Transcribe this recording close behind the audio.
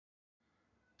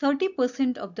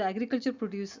30% of the agriculture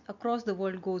produce across the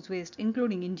world goes waste,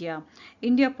 including India.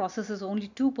 India processes only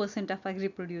 2% of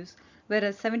agri-produce,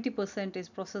 whereas 70% is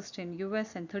processed in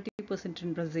US and 30%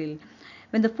 in Brazil.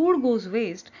 When the food goes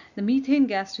waste, the methane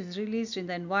gas is released in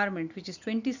the environment, which is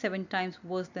 27 times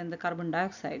worse than the carbon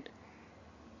dioxide.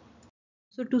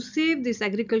 So to save this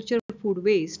agriculture food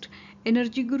waste,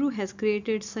 Energy Guru has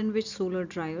created SunVeg Solar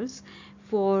Dryers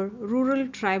for rural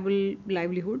tribal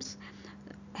livelihoods,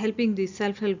 helping the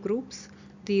self-help groups,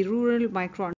 the rural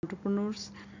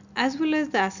micro-entrepreneurs, as well as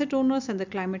the asset owners and the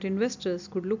climate investors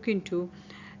could look into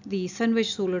the SunVeg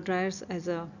Solar Dryers as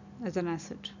an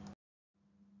asset.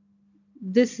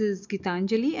 This is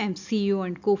Gitanjali. I'm CEO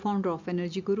and co-founder of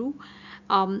Energy Guru.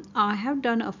 I have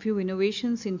done a few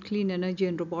innovations in clean energy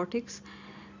and robotics.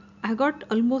 I got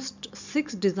almost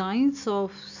 6 designs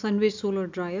of SunVeg Solar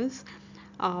Dryers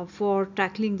for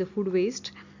tackling the food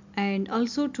waste, and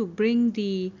also to bring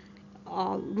the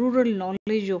rural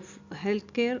knowledge of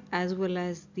healthcare as well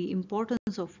as the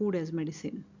importance of food as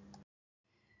medicine.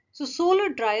 So solar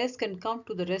dryers can come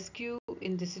to the rescue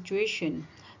in this situation.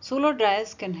 Solar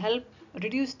dryers can help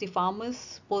reduce the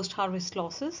farmers' post-harvest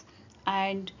losses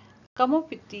and come up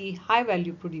with the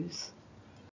high-value produce.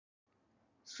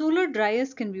 Solar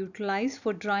dryers can be utilized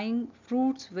for drying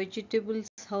fruits, vegetables,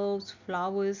 herbs,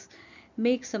 flowers,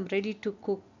 make some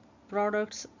ready-to-cook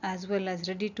products as well as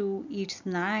ready-to-eat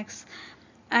snacks,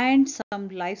 and some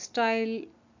lifestyle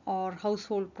or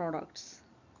household products.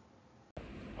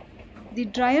 The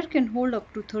dryer can hold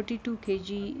up to 32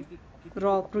 kg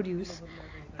raw produce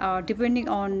depending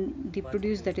on the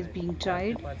produce that is being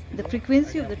dried. The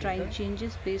frequency of the drying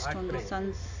changes based on the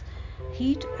sun's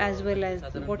heat as well as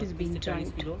what is being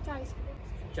dried.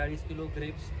 40 kilo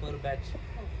grapes per batch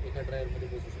एका dryer मध्ये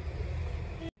बसू शकतो.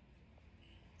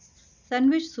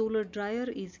 SunVeg Solar Dryer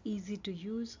is easy to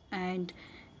use and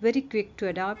very quick to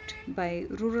adapt by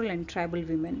rural and tribal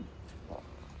women.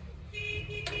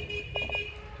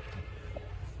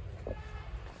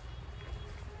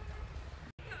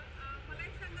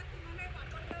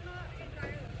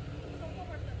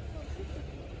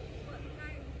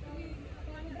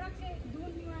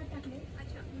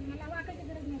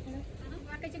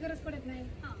 गरज पडत नाही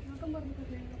कंबर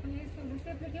दुखत नाही आपण हे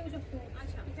सेपरेट ठेवू शकतो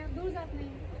त्याच्यात धूळ जात नाही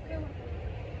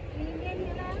आणि मेन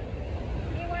याला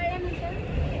हे वाळल्यानंतर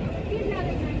कीड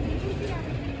लागत नाही तुळशी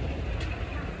लागत नाही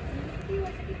 3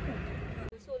 वर्ष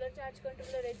टिकतं. सोलर चार्ज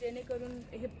कंट्रोलर आहे जेणेकरून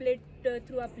हे प्लेट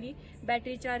थ्रू आपली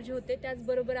बॅटरी चार्ज होते.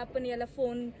 त्याचबरोबर आपण याला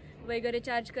फोन वगैरे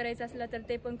चार्ज करायचा असला तर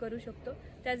ते पण करू शकतो.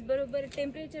 त्याचबरोबर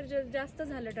टेम्परेचर जर जास्त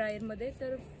झालं ड्रायरमध्ये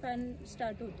तर फॅन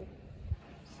स्टार्ट होतो.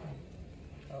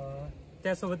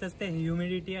 त्यासोबतच ते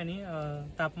ह्युमिडिटी आणि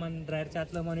तापमान ड्रायरच्या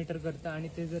आतलं मॉनिटर करतं आणि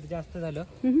ते जर जास्त झालं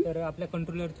तर आपल्या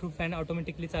कंट्रोलर थ्रू फॅन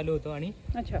ऑटोमॅटिकली चालू होतो आणि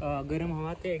गरम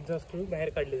हवा ते एक्झॉस्ट थ्रू बाहेर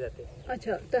काढली जाते.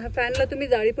 अच्छा, तर फॅनला तुम्ही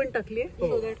जाळी पण टाकली आहे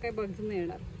सो दॅट काही बग्स नाही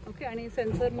येणार. ओके, आणि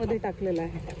सेन्सर मध्ये टाकलेला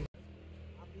आहे.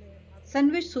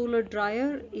 SunVeg Solar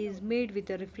Dryer is made with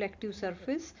a reflective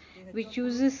surface which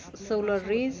uses solar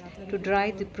rays to dry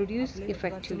the produce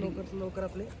effectively. लवकर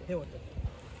आपले हे होतं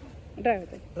ड्राय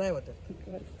होतं.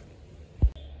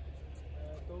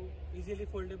 तो इझिली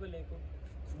फोल्डेबल आहे,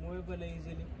 मुवेबल आहे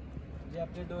इझिली. जे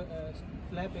आपले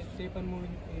फ्लॅप आहेत ते पण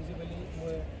इझिबली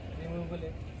रिमुवेबल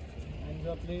आहे. आणि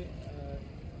जो आपले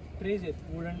ट्रेज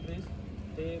आहेत वुडन ट्रेज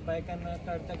ते बायकांना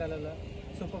काढता घालायला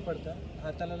सोपं पडतं,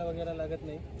 हाताला वगैरे लागत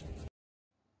नाही.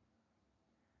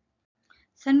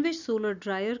 SunVeg Solar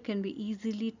Dryer can be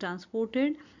easily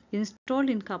transported, installed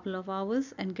in couple of hours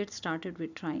and get started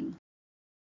with drying.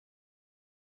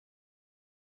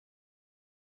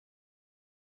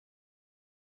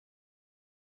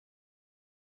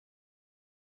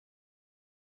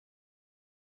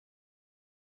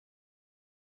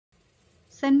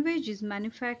 SunVeg is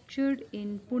manufactured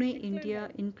in Pune, India,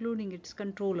 including its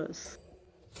controllers.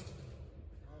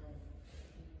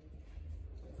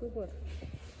 Super.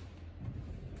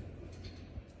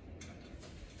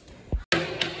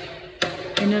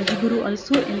 Energy Guru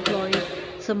also employed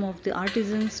some of the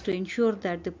artisans to ensure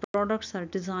that the products are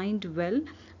designed well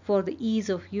for the ease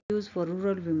of use for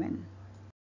rural women.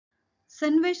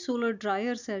 SunVeg solar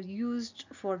dryers are used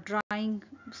for drying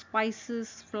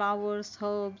spices, flowers,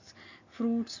 herbs,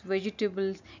 fruits,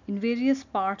 vegetables in various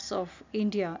parts of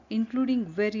India, including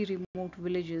very remote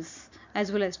villages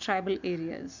as well as tribal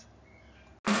areas.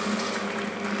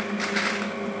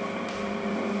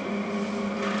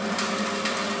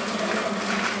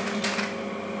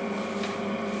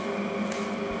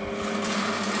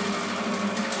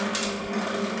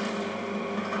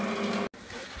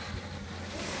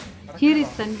 Here is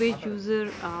SunVeg user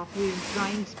who is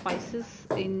drying spices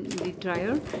in the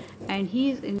dryer, and he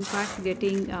is in fact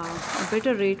getting a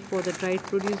better rate for the dried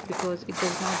produce because it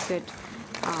does not get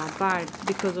bad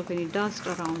because of any dust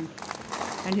around,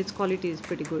 and its quality is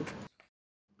pretty good.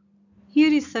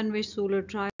 Here is SunVeg Solar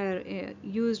Dryer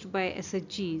used by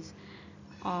SDGs.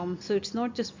 So it's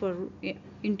not just for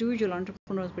individual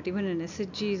entrepreneurs, but even in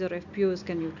SDGs or FPOs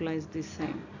can utilize this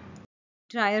same.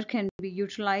 Dryer can be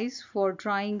utilized for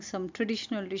drying some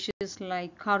traditional dishes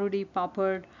like karudi,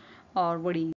 papad or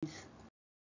vadis.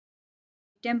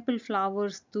 Temple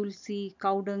flowers, tulsi,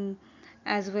 cow dung,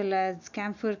 as well as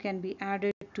camphor can be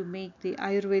added to make the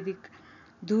Ayurvedic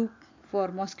dhoop for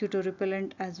mosquito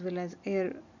repellent as well as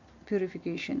air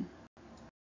purification.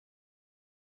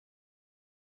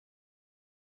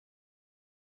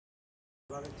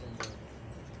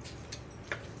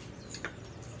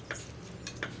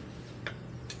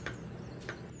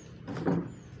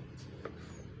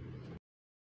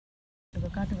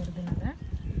 காற்று வருதுனால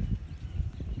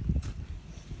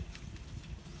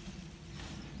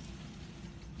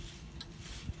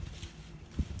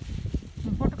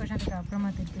போட்டு கஷாயத்துக்கு அப்புறமா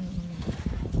திருப்பி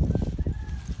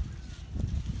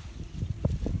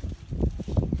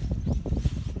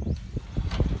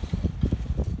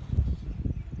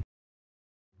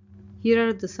Here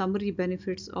are the summary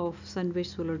benefits of SunVeg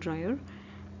Solar Dryer.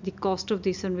 The cost of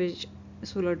the SunVeg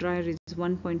Solar Dryer is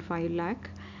 1.5 lakh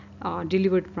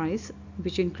delivered price,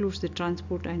 which includes the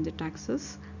transport and the taxes.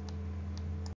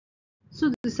 So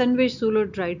the SunVeg Solar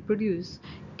dried produce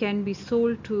can be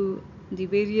sold to the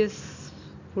various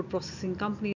food processing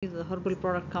companies, the herbal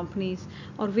product companies,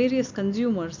 or various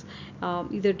consumers,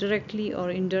 either directly or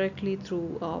indirectly through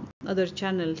other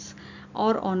channels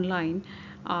or online,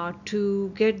 to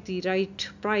get the right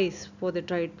price for the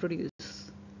dried produce.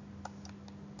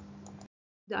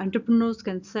 The entrepreneurs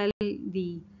can sell the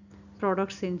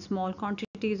products in small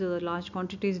quantities or large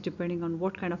quantities depending on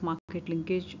what kind of market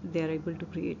linkage they are able to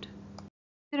create.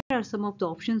 Here are some of the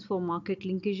options for market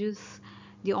linkages: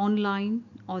 the online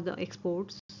or the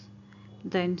exports,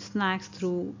 then snacks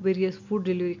through various food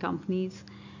delivery companies,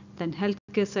 then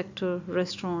healthcare sector,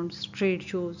 restaurants, trade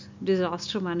shows,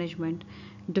 disaster management,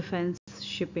 defense,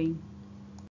 shipping.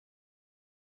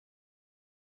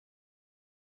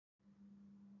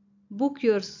 Book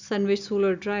your SunVeg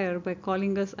Solar Dryer by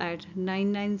calling us at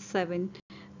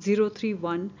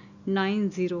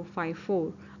 997-031-9054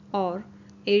 or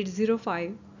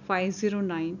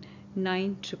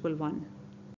 805-509-9111.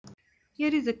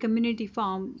 Here is a community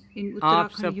farm in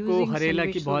आप Uttarakhand सबको using Harela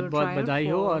SunVeg की Solar बहुत बहुत Dryer बधाई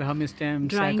हो। और हम इस time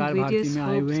for drying Sahakar Bharti various में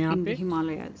आए हुए herbs हैं यहाँ in पे, the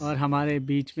Himalayas. और हमारे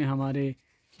बीच में हमारे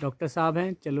डॉक्टर साहब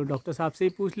हैं। चलो डॉक्टर साहब से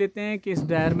ही पूछ लेते हैं कि इस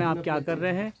ड्रायर में आप क्या कर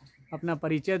रहे हैं, अपना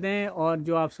परिचय दें और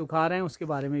जो आप सुखा रहे हैं उसके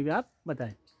बारे में भी आप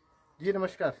बताएं। जी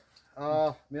नमस्कार,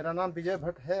 मेरा नाम विजय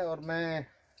भट्ट है और मैं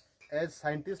as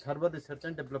scientist herbal research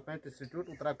and development institute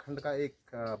Uttarakhand का एक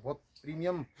बहुत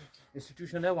प्रीमियम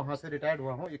इंस्टीट्यूशन है, वहाँ से रिटायर्ड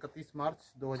हुआ हूँ 31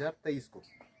 मार्च 2023 को।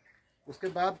 उसके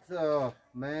बाद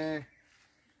मैं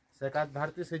सहकार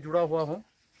भारती से जुड़ा हुआ हूँ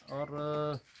और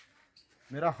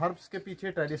मेरा हर्ब्स के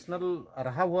पीछे ट्रेडिशनल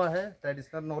रहा हुआ है,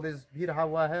 ट्रेडिशनल नॉलेज भी रहा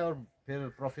हुआ है, और फिर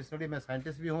प्रोफेशनली मैं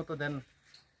साइंटिस्ट भी हूँ, तो then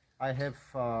I have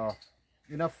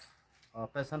enough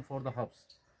passion for the herbs.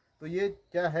 तो ये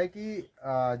क्या है कि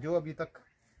जो अभी तक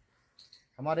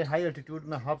हमारे हाई एल्टीट्यूड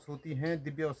में हर्ब्स होती हैं,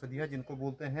 दिव्य औषधियाँ जिनको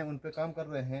बोलते हैं, उन पे काम कर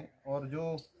रहे हैं। और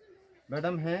जो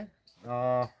मैडम हैं,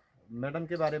 मैडम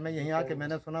के बारे में यहीं आके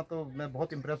मैंने सुना तो मैं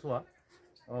बहुत इम्प्रेस हुआ,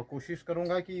 और कोशिश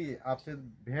करूँगा कि आपसे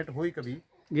भेंट हुई कभी।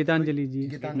 गीतांजलि जी,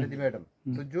 गीतांजलि मैडम,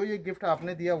 तो जो ये गिफ्ट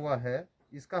आपने दिया हुआ है,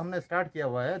 इसका हमने स्टार्ट किया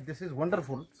हुआ है, दिस इज़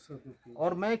वंडरफुल।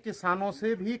 और मैं किसानों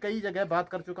से भी कई जगह बात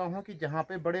कर चुका हूँ कि जहाँ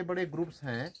पे बड़े बड़े ग्रुप्स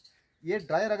हैं, ये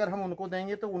ड्रायर अगर हम उनको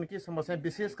देंगे तो उनकी समस्याएं,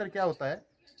 विशेषकर क्या होता है,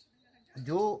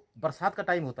 जो बरसात का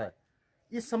टाइम होता है,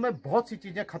 इस समय बहुत सी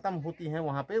चीज़ें ख़त्म होती हैं,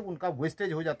 वहाँ पे उनका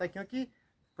वेस्टेज हो जाता है, क्योंकि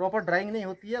प्रॉपर ड्राइंग नहीं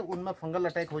होती है, उनमें फंगल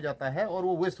अटैक हो जाता है और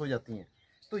वो वेस्ट हो जाती हैं।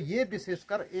 तो ये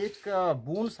विशेषकर एक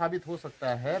बून साबित हो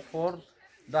सकता है for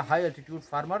the high altitude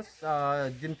farmers,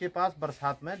 जिनके पास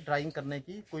बरसात में ड्राइंग करने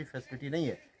की कोई फैसिलिटी नहीं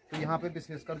है। तो यहाँ पे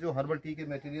विशेषकर जो हर्बल टी के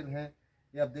मटेरियल हैं,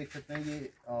 ये आप देख सकते हैं,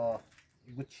 ये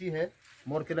गुच्छी है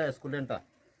मोरकेला एस्कुलेंटा,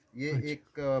 ये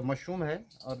एक मशरूम है,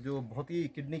 और जो बहुत ही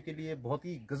किडनी के लिए बहुत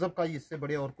ही गजब का, इससे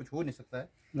बड़े और कुछ हो नहीं सकता है।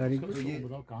 वेरी तो गुड।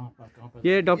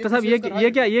 ये डॉक्टर साहब ये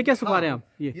क्या सुखा रहे हैं आप?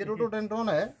 ये रोडोडेंड्रॉन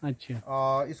है।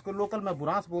 अच्छा। इसको लोकल में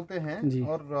बुरांस बोलते हैं,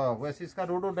 और वैसे इसका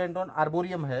रोडोडेंड्रॉन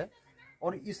आर्बोरियम है।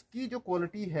 और इसकी जो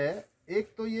क्वालिटी है,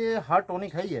 एक तो ये हार्ट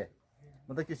टॉनिक है ही है,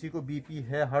 मतलब किसी को बीपी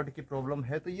है, हार्ट की प्रॉब्लम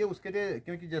है, तो ये उसके लिए,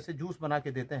 क्योंकि जैसे जूस बना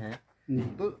के देते हैं,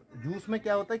 तो जूस में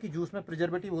क्या होता है कि जूस में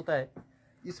प्रिजर्वेटिव होता है,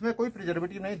 इसमें कोई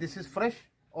प्रिजर्वेटिव नहीं, दिस इज फ्रेश।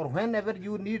 और when ever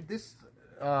you need this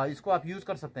इसको आप यूज़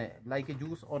कर सकते हैं लाइक ए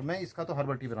जूस, और मैं इसका तो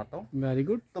हर्बल टी बनाता हूँ। Very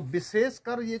good. तो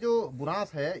विशेषकर ये जो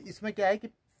बुरांस है इसमें क्या है कि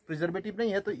प्रिजर्वेटिव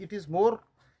नहीं है, तो इट इज़ मोर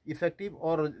इफेक्टिव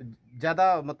और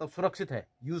ज़्यादा मतलब सुरक्षित है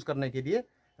यूज़ करने के लिए,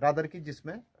 रादर की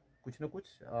जिसमें कुछ न कुछ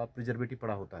प्रिजर्वेटिव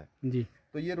पड़ा होता है जी।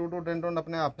 तो ये रोडोडेंड्रॉन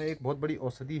अपने आप में एक बहुत बड़ी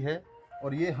औषधि है,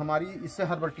 और ये हमारी इससे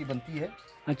हर्बल टी बनती है।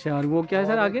 अच्छा, और वो क्या है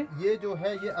सर आगे? ये जो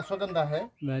है ये अश्वगंधा है।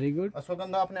 Very good.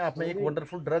 अश्वगंधा अपने आप में एक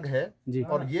वंडरफुल ड्रग है जी।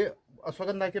 और ये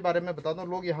अश्वगंधा के बारे में बता दूं,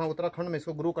 लोग यहाँ उत्तराखंड में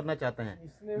इसको ग्रो करना चाहते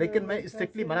हैं, लेकिन मैं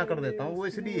स्ट्रिक्टली मना कर देता हूँ। वो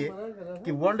इसलिए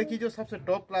कि वर्ल्ड की जो सबसे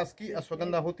टॉप क्लास की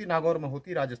अश्वगंधा होती नागौर में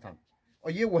होती, राजस्थान,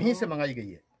 और ये वहीं से मंगाई गई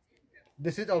है।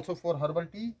 This is also for herbal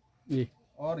tea.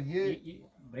 और ये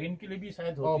ब्रेन के लिए भी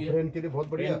शायद होती है। ब्रेन के लिए बहुत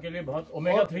बढ़िया, ब्रेन के लिए बहुत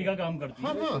ओमेगा 3 का काम करती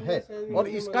है। हाँ है। और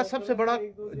इसका सबसे बड़ा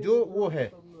जो वो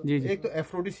है जी जी। एक तो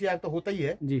एफ्रोडिसियाक तो होता ही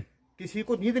है जी। किसी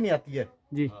को नींद नहीं आती है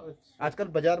जी। आजकल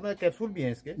बाजार में कैप्सूल भी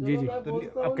हैं इसके। जी जी। तो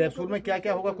अब कैप्सूल में क्या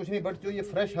क्या होगा कुछ नहीं, बट जो ये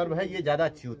फ्रेश हर्ब है ये ज्यादा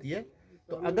अच्छी होती है।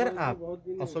 तो अगर आप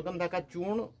अश्वगंधा का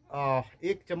चूर्ण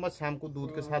 1 चम्मच शाम को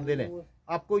दूध के साथ ले लें,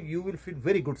 आपको you will feel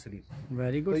very good sleep.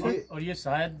 Very good. और ये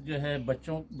शायद जो है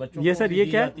बच्चों ये को सर भी ये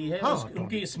दी क्या जाती है, हाँ।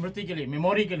 उनकी स्मृति के लिए,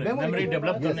 मेमोरी के लिए, मेमोरी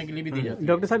डेवलप करने के लिए भी दी जाती है।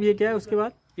 डॉक्टर साहब ये क्या है उसके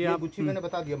बाद? ये आप गुच्छी मैंने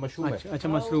बता दिया, मशरूम है। अच्छा,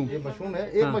 मशरूम। ये मशरूम है।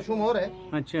 एक मशरूम और है।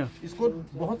 अच्छा। इसको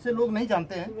बहुत से लोग नहीं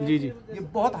जानते हैं। जी जी। ये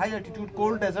बहुत हाई एल्टीट्यूड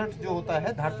कोल्ड डेजर्ट जो होता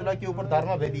है धारचूला के ऊपर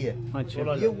दारमा वैली है।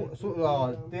 अच्छा। ये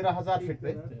 13,000 फीट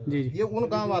पे जी जी। ये उन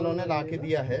गांव वालों ने ला के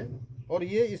दिया है, और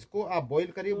ये इसको आप बॉईल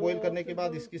करिए, बॉईल करने के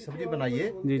बाद इसकी सब्जी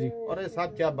बनाइए। जी जी। और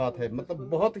साहब क्या बात है, मतलब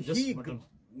बहुत ही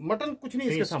मटन कुछ नहीं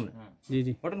इसके सामने। जी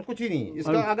जी। मटन कुछ ही नहीं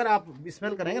इसका। अगर आप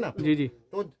स्मेल करेंगे ना जी जी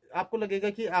तो आपको लगेगा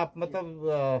कि आप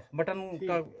मतलब मटन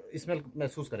का स्मेल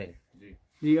महसूस करेंगे।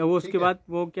 जी। अब उसके बाद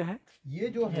वो क्या है? ये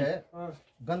जो है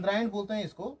गंधरायन बोलते हैं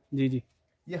इसको। जी जी।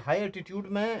 ये हाई एल्टीट्यूड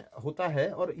में होता है,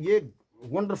 और ये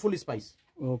wonderful spice.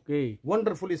 Okay.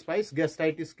 Wonderful spice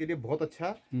gastritis के लिए बहुत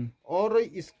अच्छा। और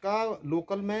इसका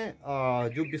लोकल में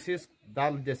जो विशेष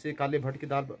दाल, जैसे काले भट्ट की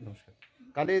दाल,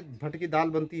 काले भट्ट की दाल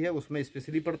बनती है उसमें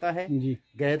स्पेशली पड़ता है जी।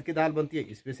 गैद की दाल बनती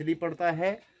है स्पेशली पड़ता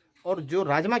है, और जो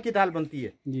राजमा की दाल बनती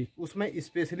है जी उसमें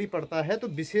स्पेशली पड़ता है। तो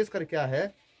विशेष कर क्या है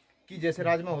कि जैसे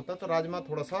राजमा होता है तो राजमा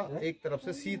थोड़ा सा एक तरफ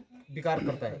से शीत विकार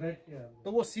करता है,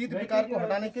 तो वो शीत विकार को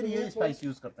हटाने के लिए स्पाइस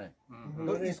यूज करते हैं।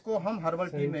 तो इसको हम हर्बल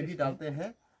टी में भी डालते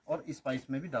हैं और स्पाइस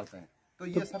में भी डालते हैं। तो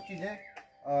ये सब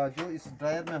चीजें जो इस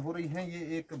ड्रायर में हो रही हैं,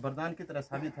 ये एक वरदान की तरह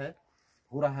साबित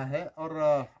हो रहा है। और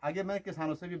आगे मैं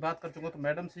किसानों से भी बात कर चुका, तो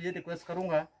मैडम से ये रिक्वेस्ट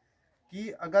करूंगा कि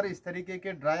अगर इस तरीके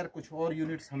के ड्रायर कुछ और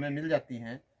यूनिट्स हमें मिल जाती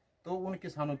हैं तो उन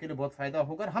किसानों के लिए बहुत फायदा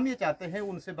होगा। हम ये चाहते हैं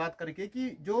उनसे बात करके कि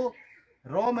जो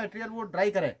रॉ मटेरियल वो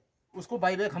ड्राई करें उसको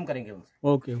बाई बैक हम करेंगे उनसे।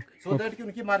 Okay okay. सो दैट कि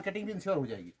उनकी मार्केटिंग भी इंश्योर हो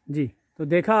जाएगी। जी। तो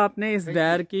देखा आपने इस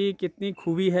ड्रायर की कितनी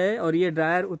खूबी है, और ये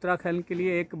ड्रायर उत्तराखंड के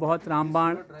लिए एक बहुत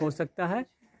रामबाण हो सकता है।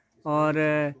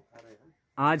 और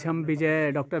आज हम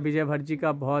डॉक्टर विजय भट्ट जी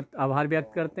का बहुत आभार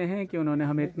व्यक्त करते हैं कि उन्होंने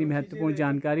हमें इतनी महत्वपूर्ण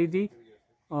जानकारी दी।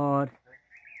 और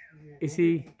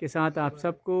इसी के साथ आप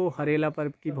सबको हरेला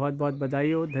पर्व की बहुत बहुत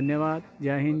बधाई हो। धन्यवाद।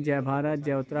 जय हिंद, जय भारत,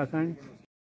 जय उत्तराखंड।